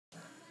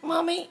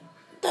Mommy,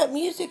 that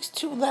music's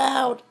too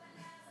loud.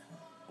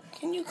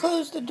 Can you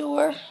close the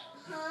door?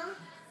 Huh?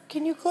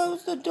 Can you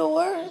close the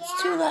door?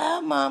 It's too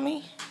loud,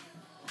 Mommy.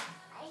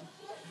 I can't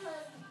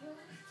close the door.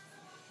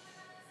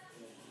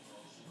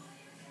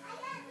 I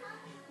got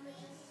coffee,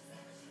 please.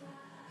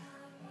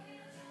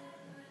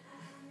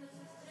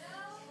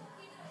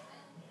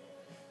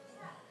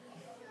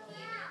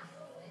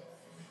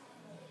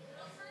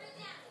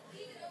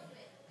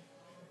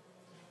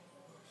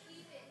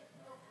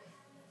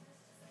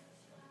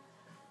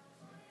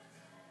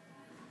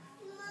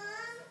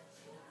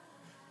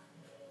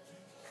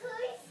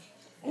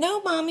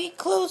 No, Mommy.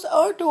 Close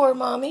our door,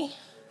 Mommy.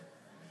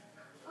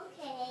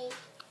 Okay.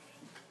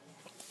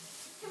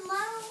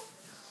 Tomorrow,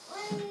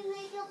 when we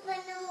wake up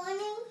in the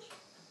morning,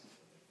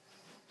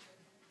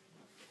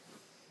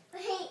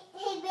 hey,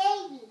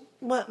 baby.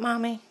 What,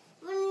 Mommy?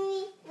 When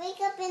we wake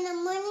up in the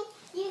morning,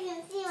 you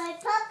can see my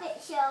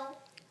puppet show.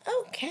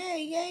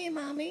 Okay, yay,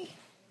 Mommy.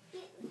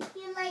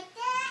 You like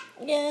that?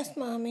 Yes,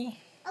 Mommy.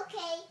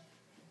 Okay.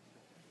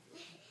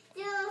 Do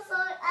you want to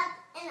fold up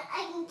and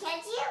I can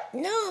catch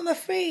you? No, I'm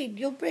afraid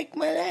you'll break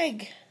my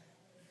leg.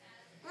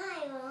 No,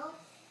 I won't.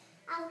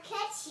 I'll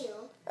catch you.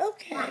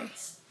 Okay.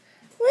 Watch.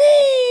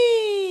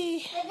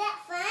 Whee! Was that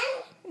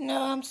fun?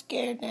 No, I'm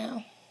scared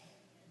now.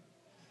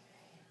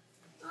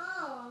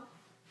 Oh.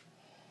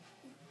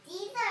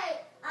 These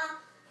are,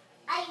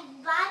 I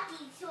bought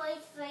these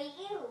toys for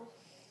you.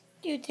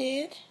 You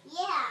did?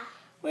 Yeah.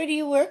 Where do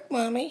you work,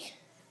 Mommy?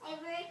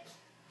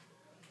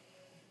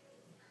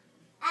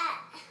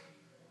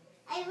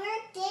 I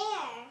work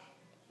there.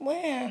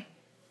 Where?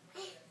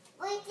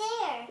 Right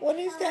there. What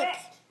is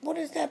that? What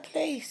is that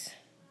place?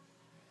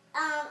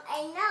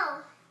 I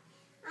know.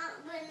 I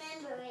don't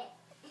remember it.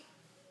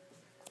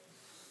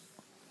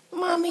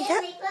 Mommy,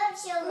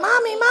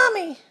 Mommy.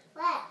 Mommy.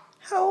 What?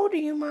 How old are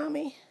you,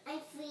 Mommy? I'm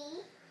 3.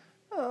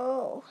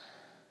 Oh,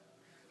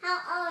 How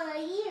old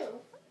are you?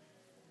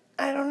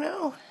 I don't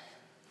know.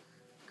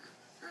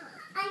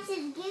 I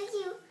should give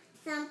you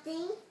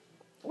something.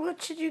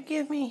 What should you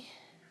give me?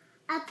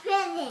 A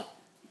present.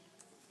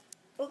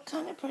 What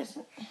kind of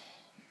present?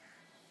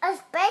 A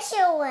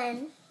special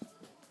one.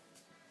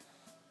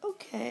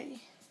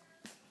 Okay.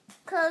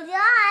 Close your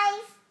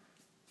eyes.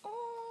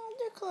 Oh,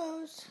 they're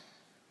closed.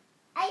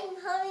 I'm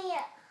holding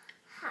your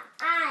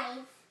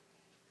eyes.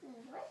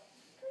 What?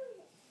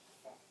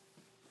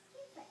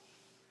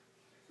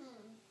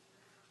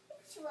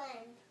 Which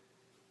one?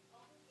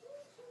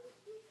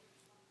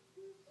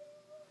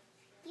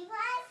 Keep your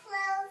eyes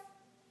closed.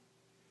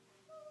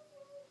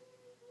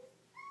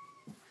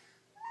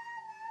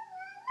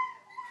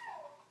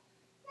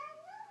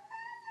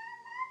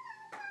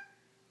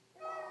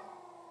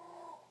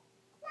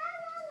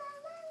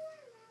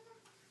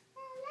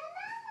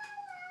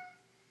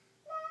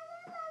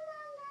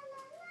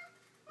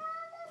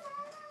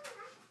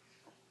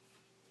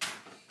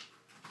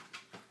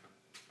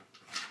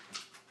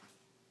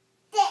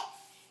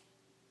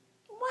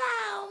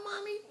 Wow,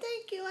 Mommy,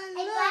 thank you. I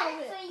I love bought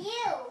it it. for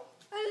you.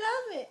 I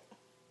love it.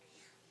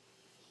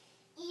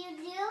 You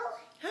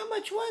do? How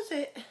much was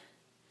it?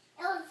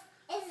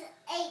 It's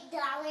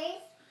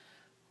 $8.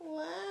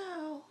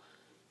 Wow.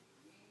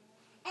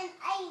 And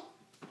I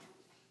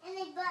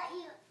bought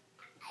you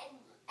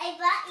I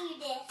bought you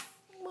this.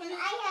 And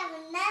I have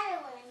another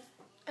one.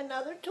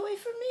 Another toy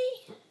for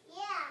me?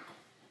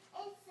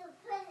 Yeah. It's a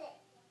present.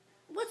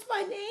 What's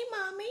my name,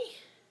 Mommy?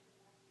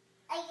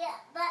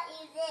 Bought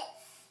you this.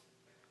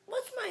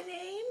 What's my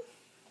name?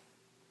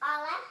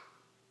 Layla?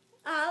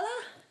 Ala?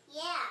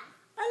 Yeah.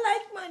 I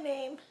like my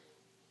name.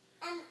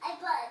 And I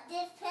bought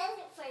this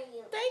present for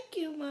you. Thank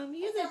you, Mommy.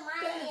 You're It's the a My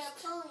Little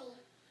best. Pony.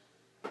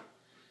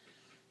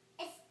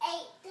 It's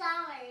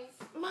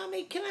 $8.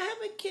 Mommy, can I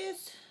have a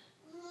kiss?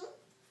 Mm-hmm.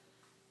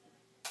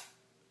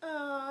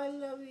 Oh, I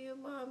love you,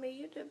 Mommy.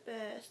 You're the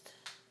best.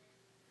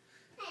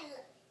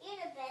 You're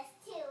the best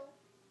too.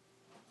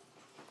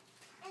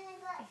 And I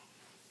got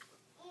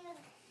you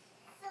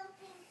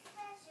something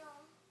special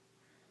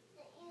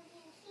that you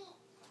can keep.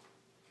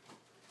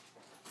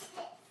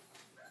 This.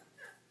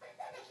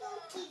 You can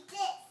keep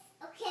this,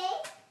 okay?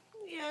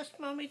 Yes,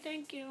 Mommy,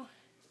 thank you.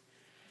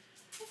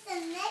 It's a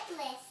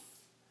necklace.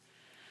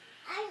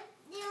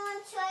 Do you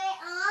want to try it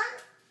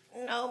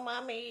on? No,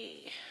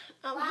 Mommy.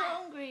 I'm Why?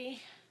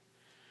 hungry.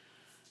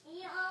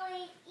 You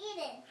always eat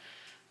it.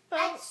 But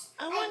I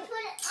I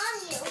put it on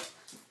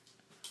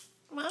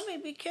you. Mommy,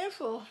 be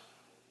careful.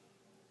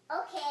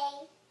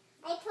 Okay.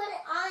 I put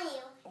it on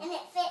you and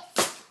it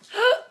fits.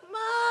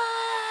 Ma!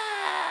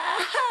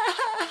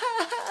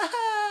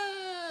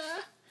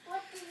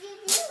 What did you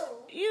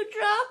do? You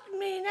dropped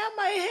me. Now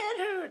my head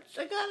hurts.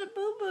 I got a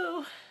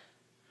boo-boo.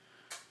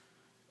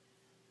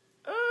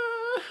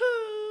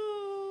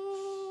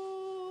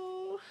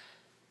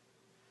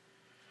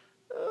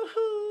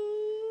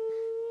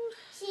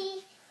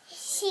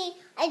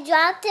 I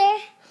dropped her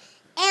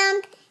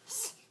and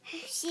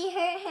she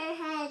hurt her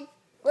head.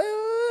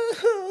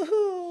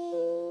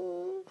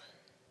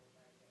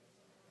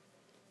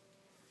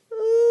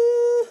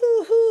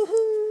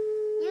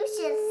 You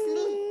should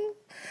sleep.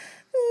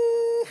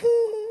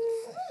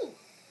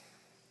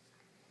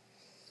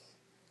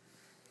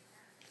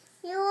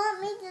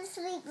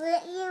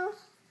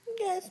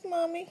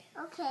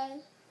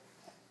 Okay.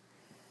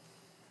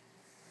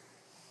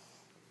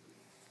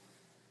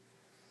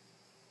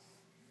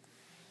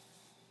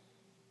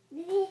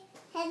 Did your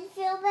head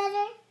feel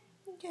better?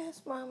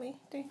 Yes, Mommy.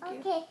 Thank you.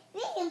 Okay,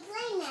 we can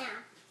play now.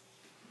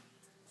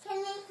 Can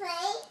we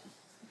play?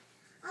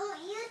 I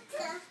want you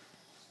to.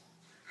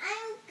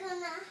 I'm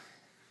gonna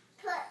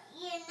put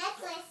your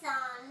necklace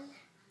on.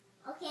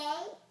 Okay?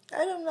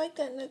 I don't like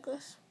that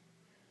necklace.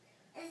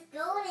 It's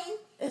golden.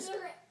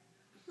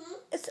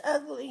 It's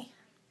ugly.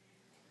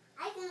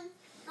 I can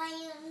buy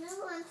you a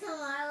new one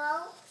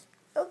tomorrow.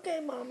 Okay,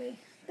 Mommy.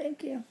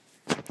 Thank you.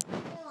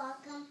 You're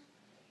welcome.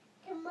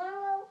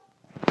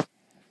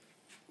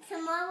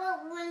 Tomorrow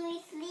when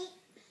we sleep,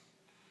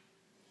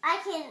 I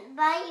can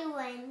buy you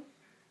one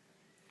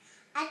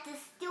at the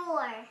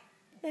store.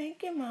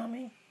 Thank you,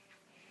 Mommy.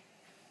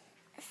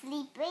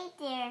 Sleep right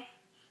there,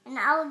 and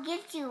I will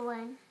get you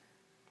one.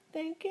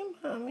 Thank you,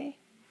 Mommy.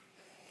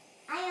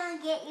 I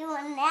will get you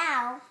one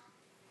now.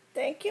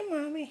 Thank you,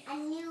 Mommy. A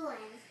new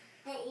one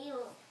that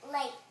you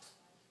like.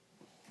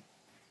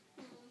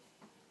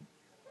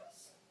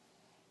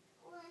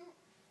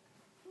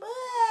 What?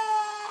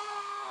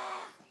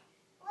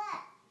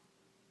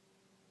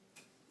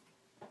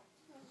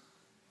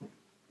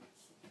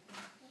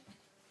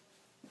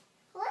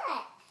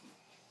 What?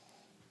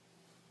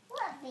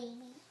 What,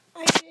 baby? I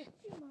miss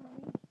you,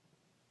 Mommy.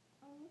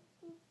 I miss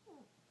you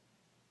too.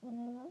 And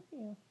I love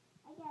you.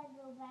 I gotta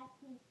go back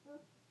to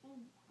school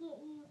and get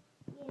you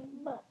your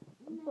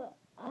But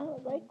I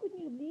don't like when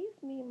you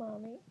leave me,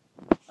 Mommy.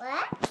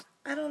 What?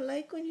 I don't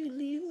like when you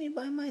leave me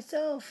by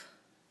myself.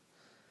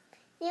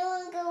 You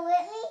wanna go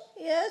with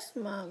me? Yes,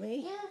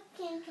 Mommy. You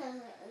can come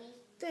with me.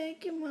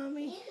 Thank you,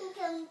 Mommy. You can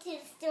come to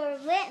the store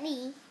with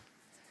me.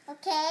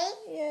 Okay?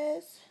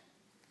 Yes.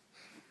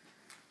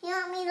 You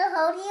want me to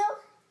hold you?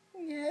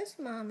 Yes,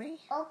 Mommy.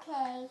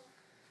 Okay.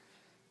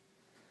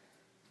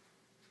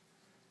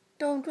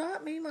 Don't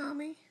drop me,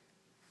 Mommy.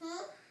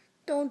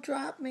 Don't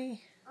drop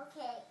me.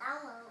 Okay,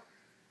 I won't.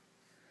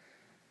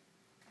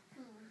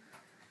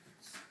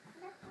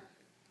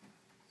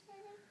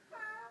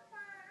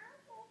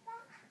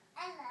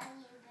 I love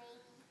you,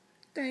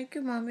 baby. Thank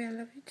you, Mommy. I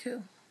love you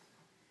too.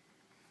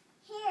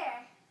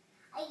 Here,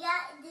 I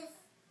got this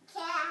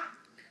cat.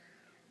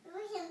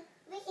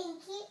 We can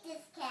keep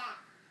this cat.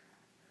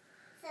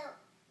 So,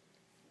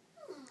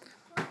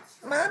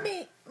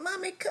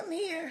 Mommy, come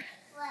here.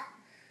 what?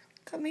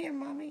 Come here,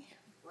 Mommy.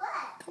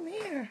 What? Come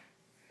here.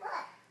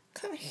 What?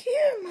 Come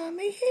here,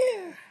 Mommy.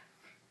 Here.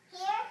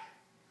 Here?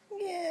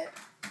 Yeah.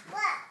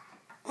 What?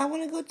 I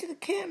want to go to the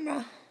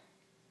camera.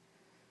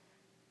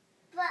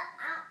 But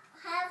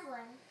I have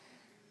one.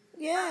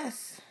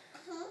 Yes.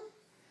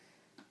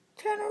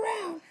 Turn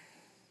around.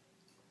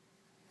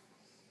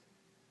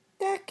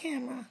 That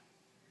camera.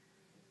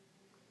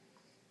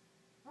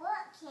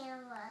 What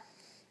camera?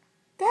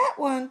 That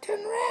one. Turn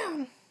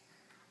around.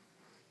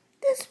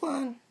 This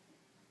one.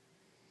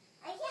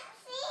 I can't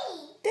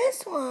see.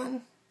 This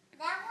one.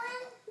 That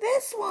one?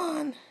 This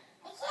one.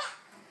 I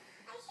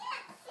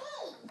can't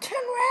see.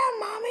 Turn around,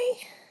 Mommy.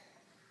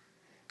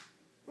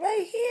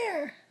 Right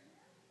here.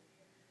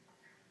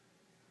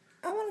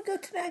 I want to go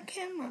to that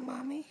camera,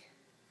 Mommy.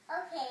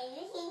 Okay,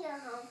 you can go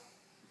home.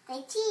 Say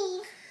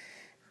cheese.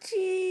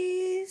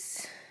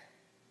 Cheese.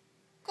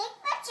 Take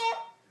picture.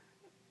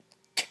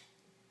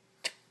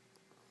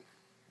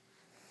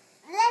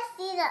 Let's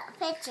see the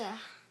picture.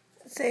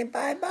 Say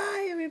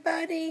bye-bye,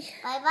 everybody.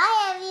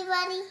 Bye-bye,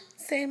 everybody.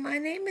 Say my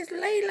name is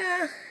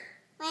Layla.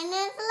 My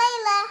name's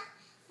Layla.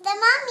 The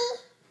mommy.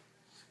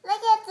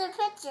 Look at the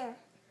picture.